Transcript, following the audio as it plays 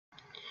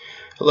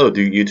Hello,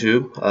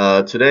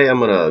 YouTube. Today I'm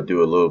gonna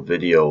do a little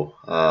video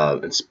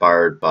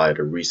inspired by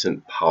the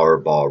recent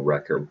Powerball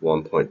record,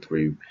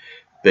 $1.3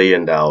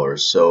 billion.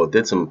 So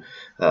did some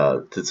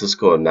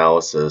statistical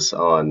analysis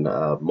on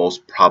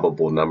most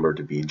probable number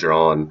to be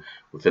drawn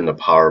within the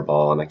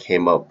Powerball, and I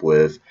came up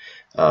with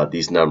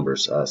these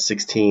numbers: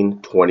 16,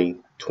 20,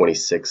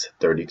 26,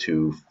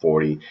 32,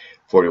 40,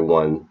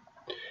 41,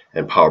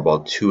 and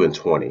Powerball 2 and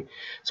 20.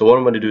 So what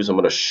I'm going to do is I'm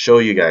going to show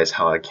you guys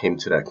how I came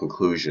to that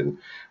conclusion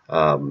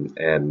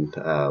in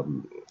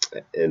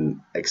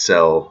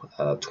Excel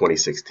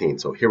 2016.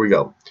 So here we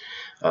go.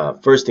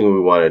 First thing we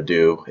want to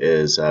do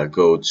is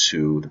go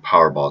to the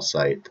Powerball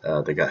site.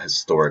 They got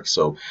historic.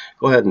 So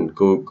go ahead and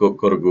go to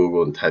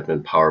Google and type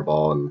in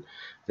Powerball, and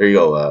there you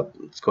go.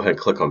 Let's go ahead and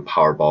click on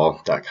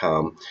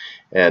Powerball.com,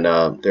 and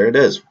there it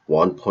is,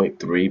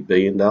 $1.3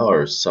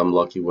 billion. Some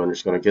lucky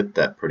winner's going to get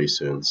that pretty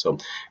soon. So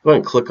go ahead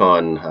and click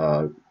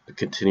on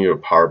Continue to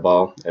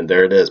Powerball, and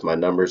there it is. My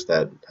numbers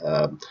that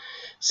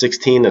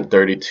 16 and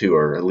 32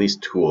 are at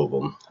least two of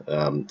them.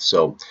 I'm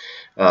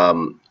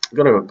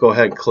going to go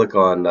ahead and click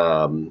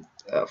on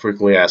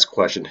frequently asked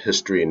question,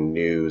 history, and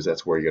news.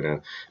 That's where you're going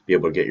to be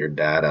able to get your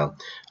data.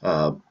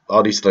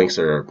 All these links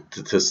are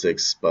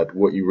statistics, but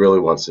what you really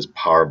want is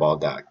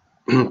Powerball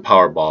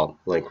Powerball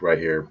link right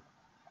here.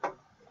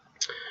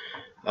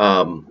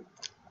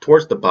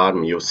 Towards the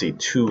bottom, you'll see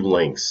two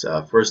links.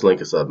 First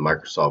link is a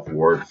Microsoft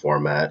Word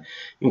format.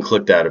 You can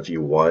click that if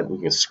you want. You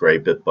can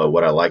scrape it, but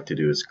what I like to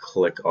do is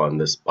click on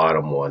this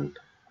bottom one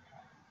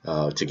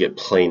to get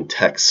plain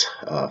text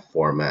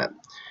format.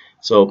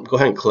 So go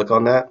ahead and click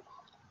on that,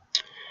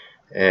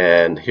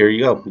 and here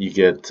you go. You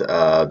get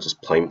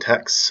just plain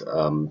text.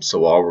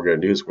 So all we're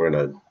going to do is we're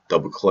going to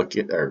double click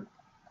it or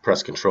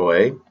press Control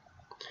A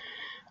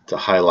to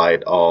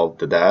highlight all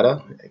the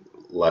data,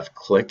 left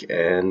click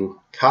and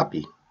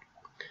copy,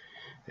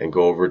 and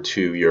go over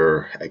to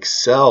your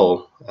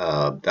Excel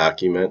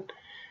document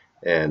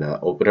and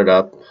open it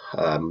up.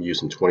 I'm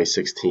using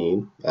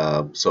 2016,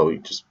 so you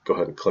just go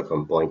ahead and click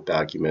on blank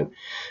document.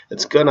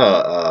 It's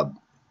gonna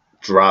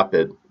drop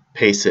it,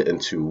 paste it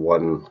into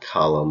one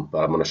column,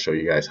 but I'm going to show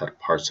you guys how to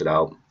parse it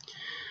out.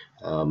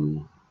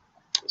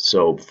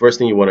 So first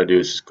thing you want to do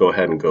is just go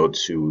ahead and go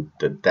to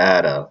the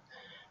data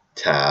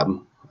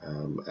tab.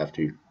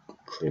 After you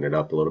clean it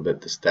up a little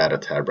bit, this data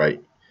tab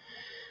right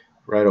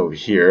over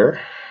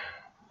here,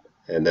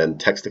 and then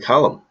text the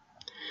column.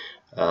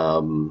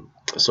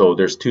 So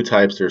there's two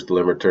types. There's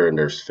delimiter and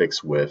there's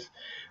fixed width.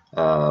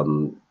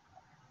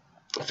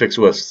 Fixed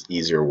width's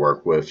easier to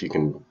work with. You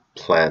can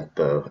plant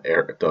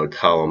the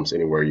columns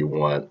anywhere you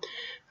want.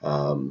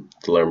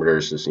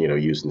 Delimiters is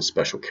using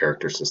special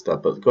characters and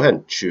stuff. But go ahead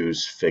and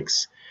choose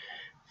fixed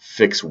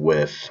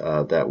width.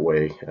 That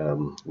way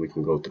we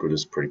can go through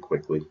this pretty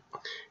quickly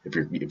if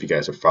you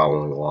guys are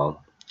following along.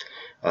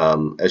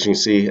 As you can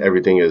see,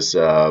 everything is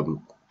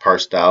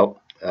parsed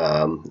out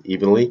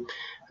evenly.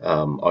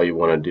 All you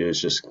want to do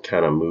is just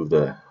kind of move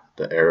the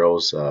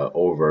arrows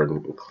over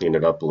and clean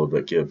it up a little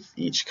bit, give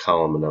each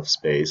column enough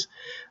space.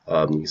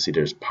 You can see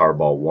there's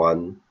Powerball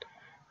 1,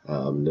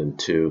 then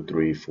 2,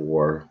 3,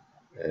 4,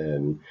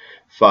 and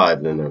 5,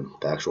 and then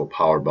the actual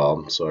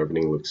Powerball. So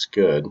everything looks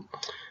good.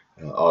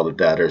 All the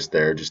data is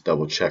there. Just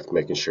double check,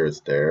 making sure it's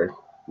there.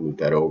 Move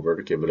that over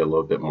to give it a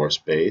little bit more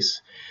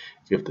space.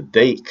 Give the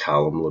date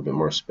column a little bit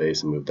more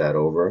space and move that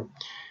over.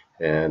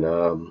 And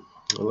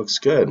it looks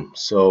good.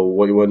 So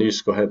what you want to do is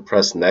just go ahead and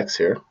press next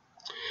here.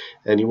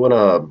 And you want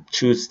to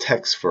choose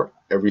text for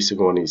every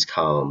single one of these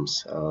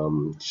columns.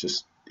 It's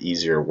just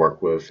easier to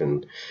work with,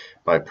 and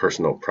my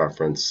personal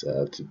preference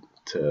to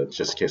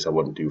just in case I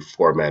wouldn't do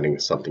formatting or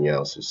something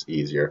else, it's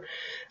easier.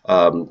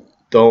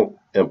 Don't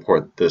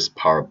import this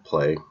power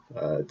play.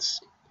 It's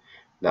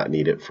not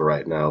needed for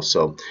right now.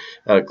 So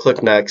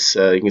click next.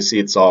 You can see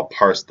it's all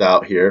parsed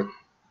out here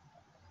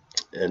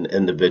in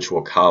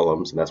individual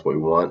columns, and that's what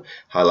we want.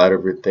 Highlight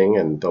everything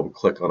and double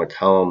click on a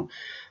column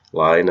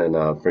line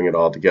and bring it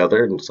all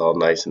together, and it's all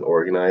nice and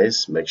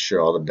organized. Make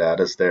sure all the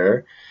data is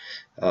there.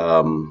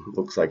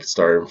 Looks like it's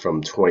starting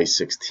from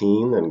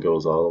 2016 and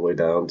goes all the way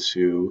down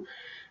to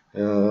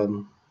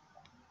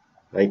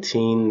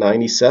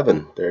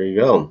 1997. There you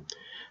go.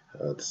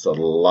 It's a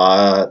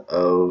lot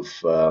of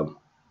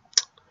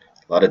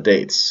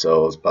dates.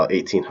 So it's about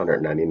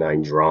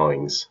 1,899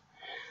 drawings.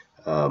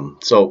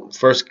 So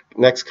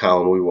next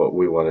column, what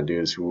we want to do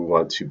is we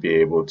want to be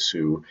able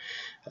to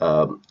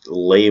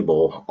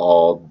label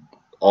all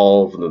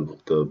of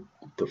the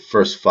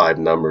first 5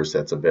 numbers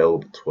that's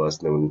available to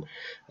us, and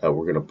then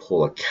we're going to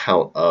pull a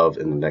count of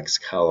in the next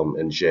column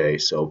in J.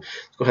 So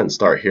let's go ahead and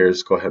start here.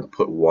 Just go ahead and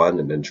put 1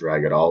 and then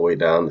drag it all the way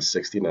down to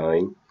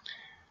 69,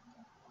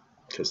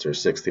 because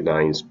there's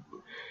 69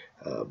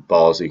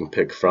 balls you can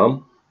pick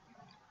from.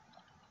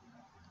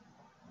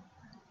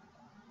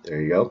 There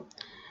you go.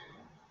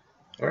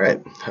 All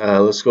right,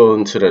 let's go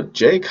into the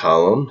J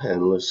column,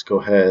 and let's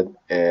go ahead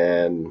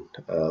and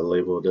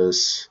label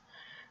this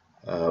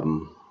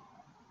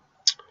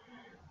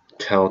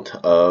count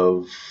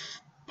of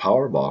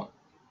Powerball,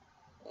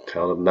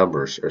 count of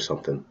numbers or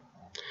something.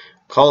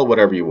 Call it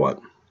whatever you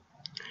want.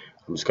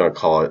 I'm just going to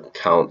call it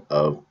count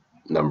of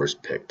numbers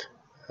picked.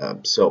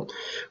 So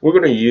we're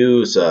going to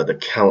use the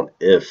count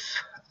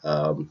if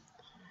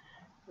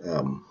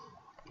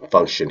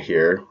function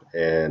here,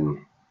 and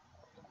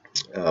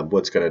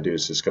what's going to do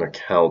is just going to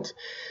count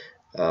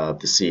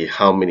to see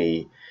how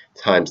many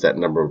times that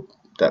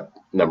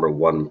number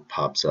 1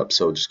 pops up.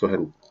 So just go ahead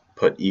and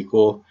put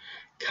equal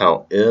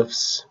count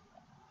ifs,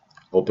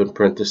 open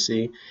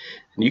parenthesis,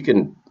 and you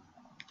can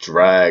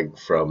drag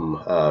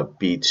from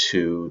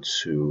B2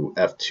 to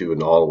F2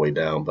 and all the way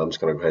down, but I'm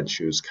just going to go ahead and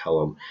choose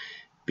column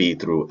B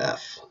through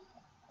F.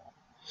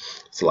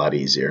 It's a lot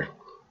easier,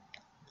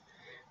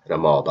 and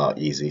I'm all about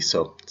easy,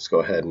 so let's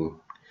go ahead and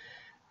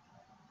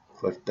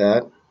click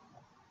that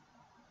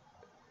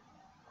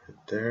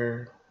right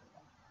there,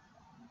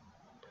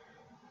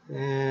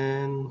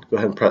 and go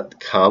ahead and press the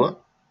comma,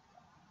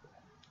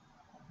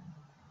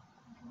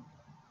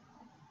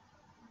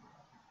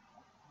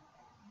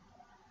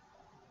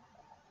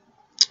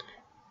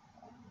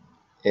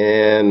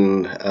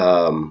 and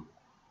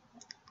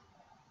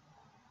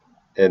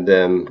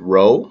then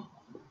row,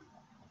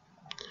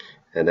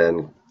 and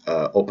then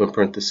open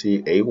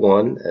parenthesis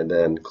A1, and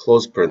then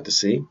close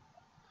parenthesis,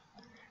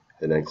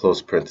 and then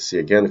close parenthesis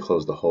again to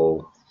close the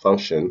whole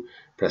function.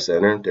 Press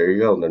enter. There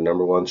you go. The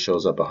number 1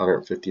 shows up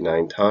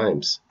 159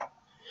 times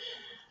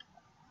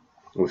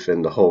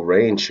within the whole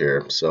range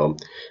here. So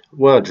we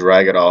want to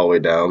drag it all the way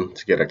down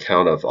to get a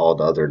count of all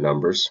the other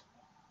numbers.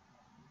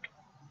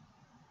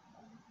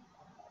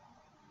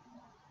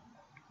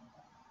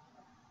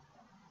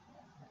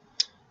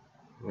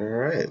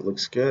 Alright,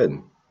 looks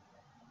good.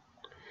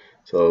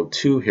 So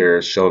 2 here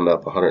is showing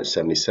up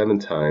 177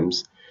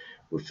 times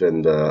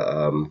within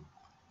the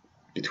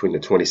between the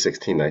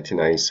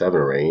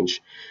 2016-1997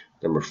 range.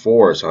 Number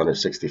 4 is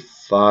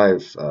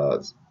 165,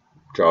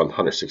 drawn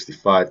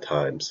 165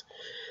 times.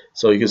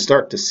 So you can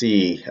start to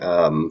see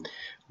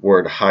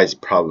where the highest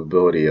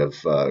probability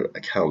of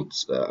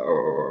accounts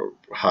or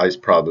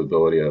highest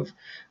probability of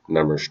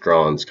numbers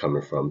drawn is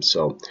coming from.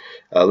 So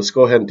let's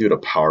go ahead and do the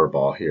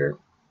Powerball here.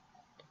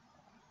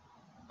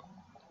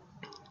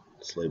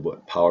 Let's label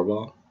it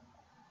Powerball.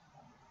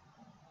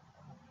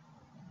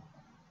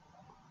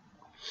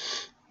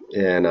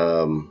 And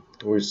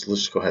let's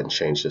just go ahead and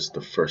change this to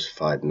the first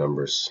 5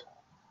 numbers.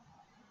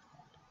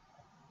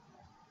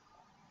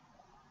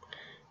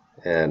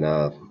 And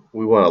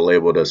we want to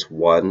label this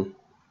 1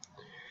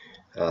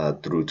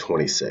 through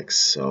 26.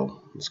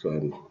 So let's go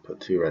ahead and put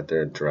 2 right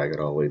there and drag it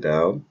all the way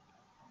down.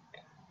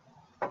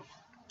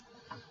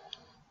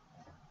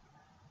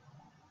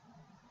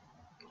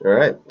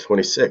 Alright,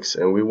 26.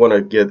 And we want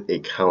to get a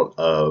count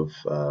of,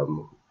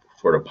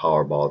 for the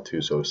Powerball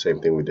too, so same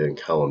thing we did in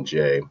column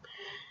J,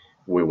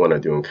 we want to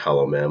do in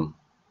column M.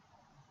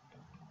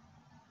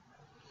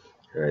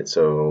 Alright,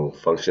 so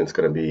function's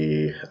going to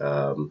be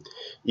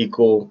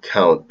equal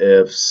count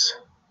ifs,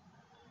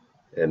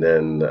 and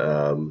then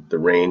the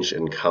range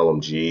in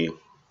column G.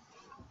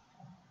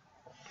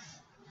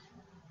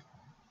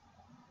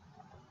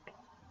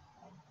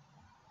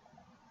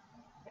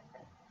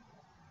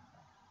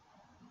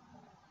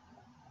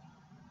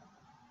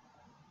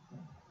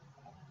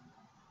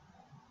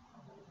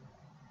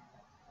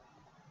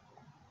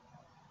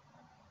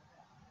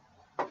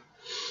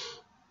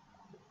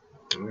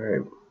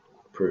 Alright,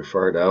 pretty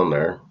far down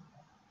there.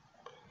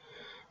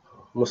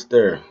 Almost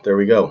there. There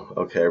we go.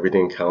 Okay,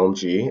 everything in column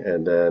G,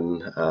 and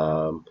then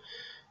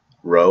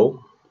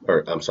row,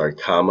 or I'm sorry,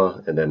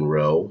 comma, and then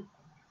row,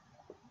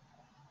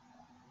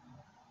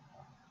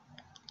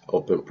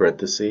 open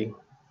parenthesis,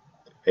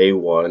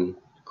 A1,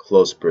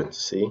 close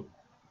parenthesis.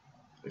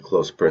 The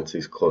close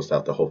parentheses closed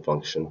out the whole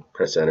function.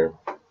 Press enter.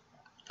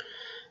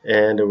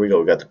 And there we go.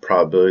 We got the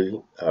probability.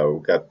 We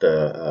got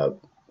the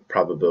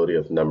probability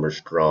of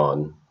numbers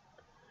drawn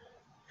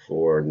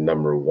for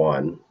number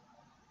 1.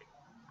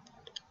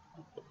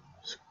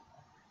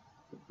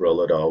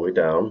 Roll it all the way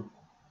down.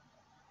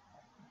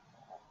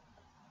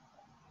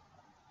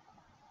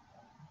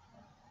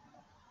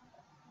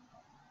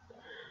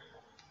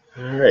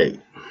 Alright.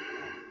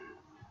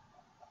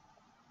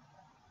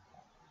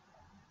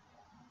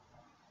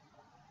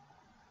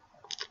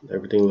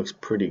 Everything looks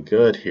pretty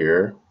good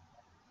here.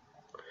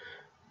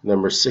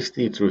 Number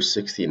 60 through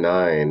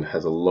 69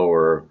 has a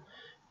lower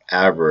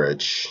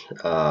average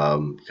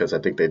because I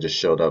think they just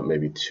showed up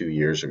maybe 2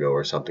 years ago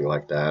or something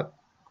like that.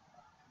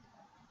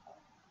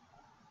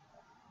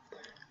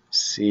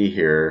 See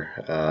here,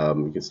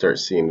 you can start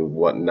seeing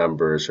what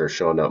numbers are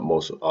showing up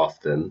most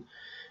often.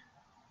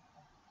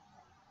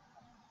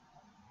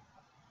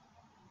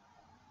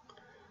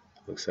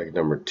 Looks like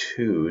number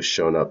 2 is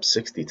showing up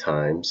 60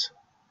 times.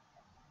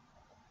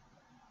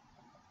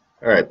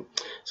 Alright,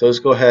 so let's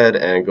go ahead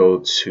and go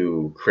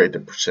to create the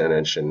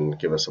percentage and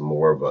give us a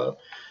more of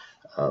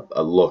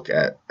a look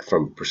at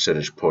from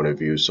percentage point of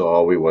view. So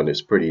all we want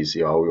is pretty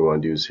easy. All we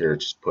want to do is here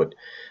just put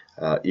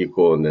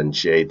equal and then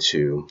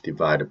J2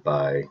 divided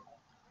by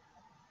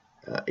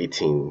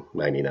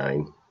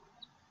 1899,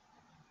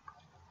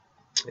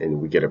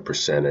 and we get a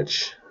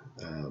percentage.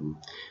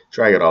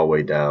 Drag it all the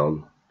way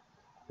down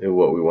And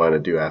what we want to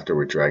do after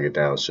we drag it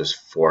down is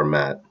just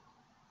format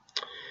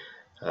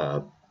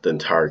the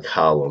entire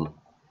column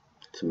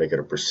to make it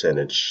a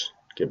percentage,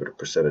 give it a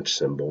percentage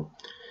symbol.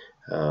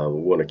 We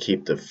want to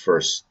keep the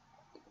first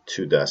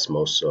 2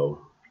 decimals,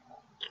 so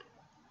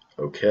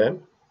okay.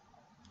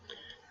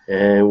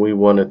 And we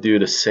want to do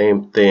the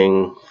same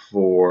thing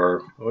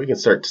for, well, we can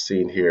start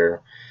seeing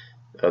here,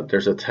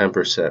 there's a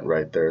 10%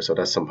 right there, so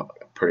that's some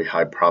pretty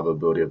high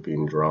probability of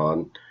being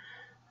drawn.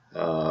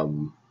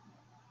 All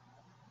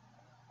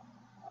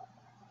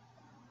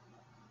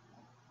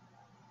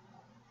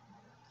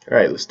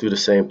right, let's do the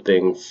same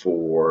thing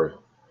for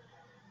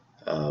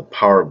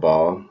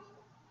Powerball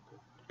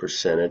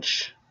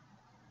percentage.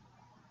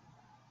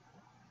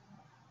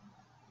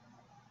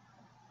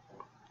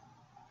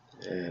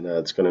 And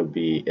it's going to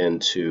be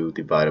N2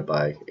 divided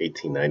by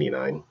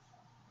 1899.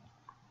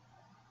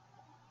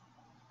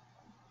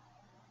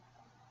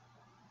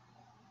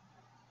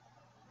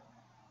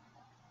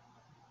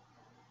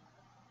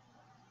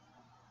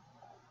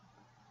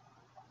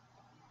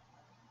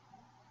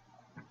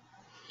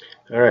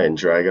 All right, and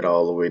drag it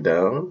all the way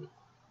down.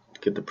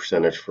 Get the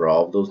percentage for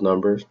all of those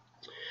numbers.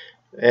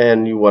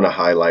 And you want to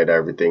highlight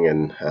everything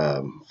and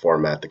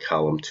format the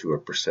column to a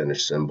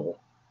percentage symbol.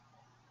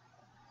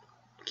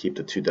 Keep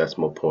the 2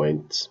 decimal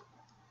points.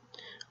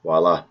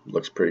 Voila,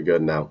 looks pretty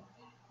good now.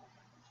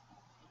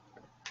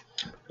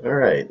 All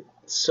right,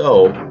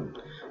 so you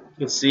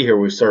can see here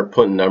we start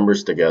putting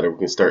numbers together. We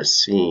can start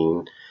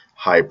seeing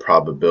high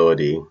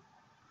probability.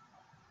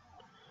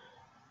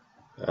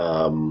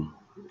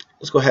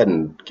 Let's go ahead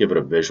and give it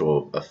a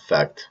visual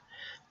effect.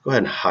 Go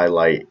ahead and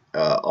highlight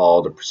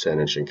all the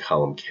percentage in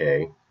column K.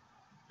 You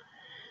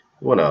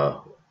want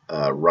to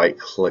right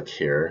click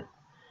here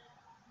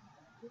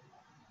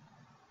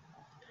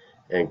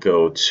and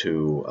go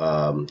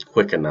to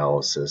quick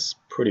analysis.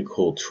 Pretty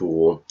cool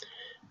tool.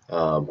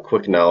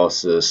 Quick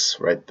analysis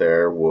right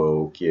there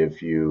will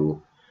give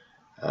you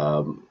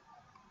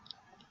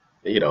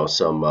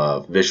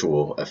some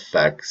visual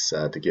effects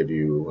to give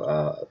you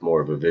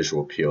more of a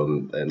visual appeal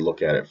and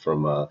look at it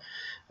from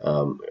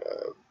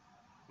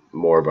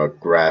more of a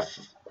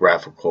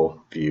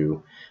graphical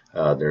view.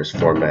 There's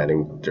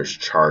formatting, there's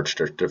charts,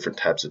 there's different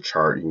types of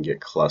chart. You can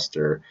get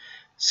cluster,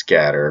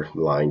 scatter,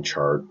 line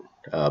chart.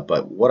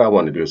 But what I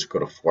want to do is go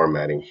to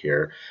formatting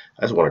here.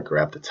 I just want to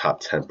grab the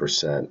top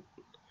 10%.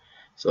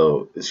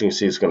 So as you can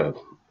see, it's gonna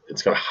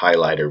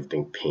highlight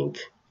everything pink.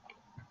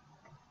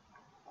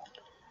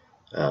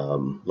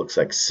 Looks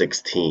like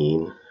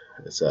 16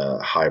 is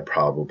a high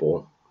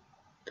probable.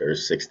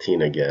 There's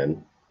 16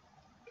 again.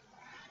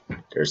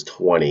 There's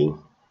 20.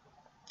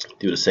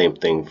 Do the same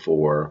thing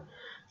for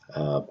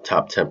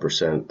top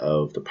 10%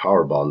 of the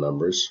Powerball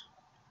numbers.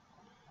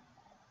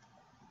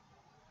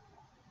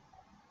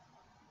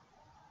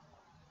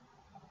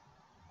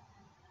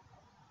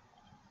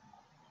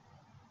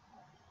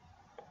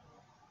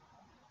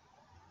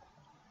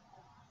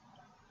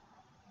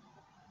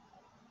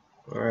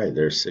 All right,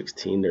 there's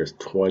 16, there's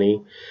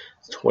 20,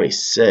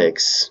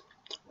 26,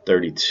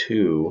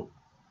 32,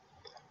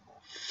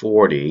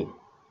 40,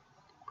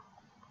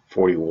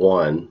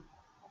 41.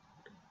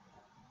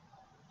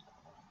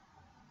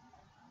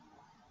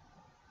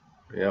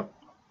 Yep.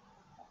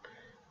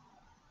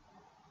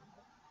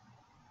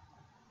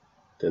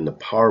 Then the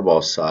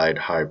Powerball side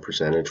high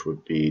percentage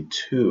would be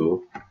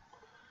 2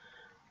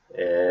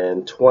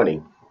 and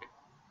 20.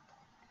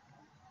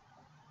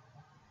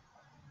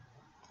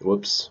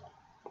 Whoops.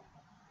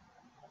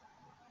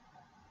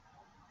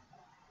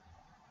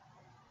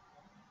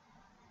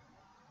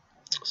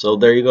 So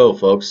there you go,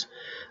 folks.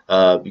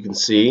 You can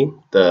see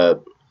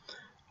the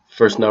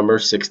first number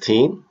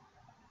 16,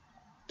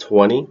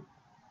 20,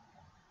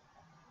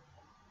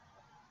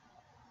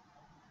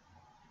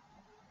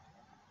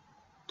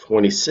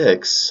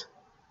 26,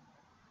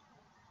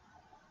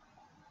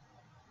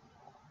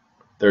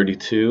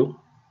 32,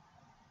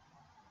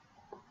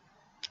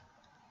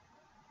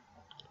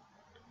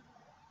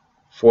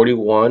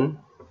 41,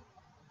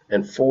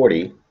 and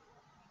 40.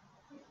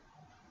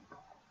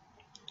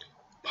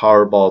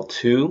 Powerball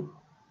 2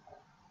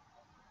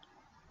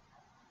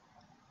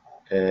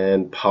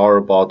 and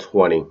Powerball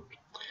 20.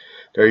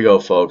 There you go,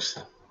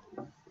 folks.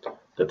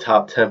 The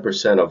top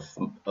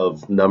 10%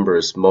 of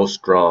numbers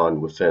most drawn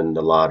within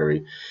the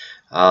lottery.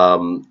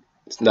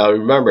 Now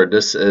remember,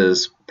 this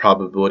is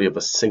probability of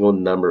a single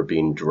number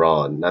being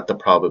drawn, not the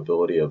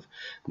probability of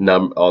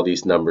all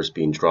these numbers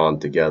being drawn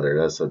together.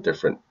 That's a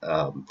different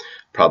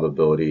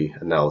probability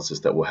analysis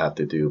that we'll have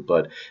to do.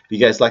 But if you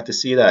guys like to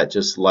see that,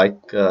 just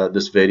like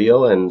this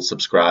video and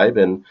subscribe,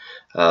 and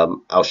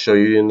I'll show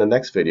you in the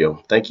next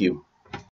video. Thank you.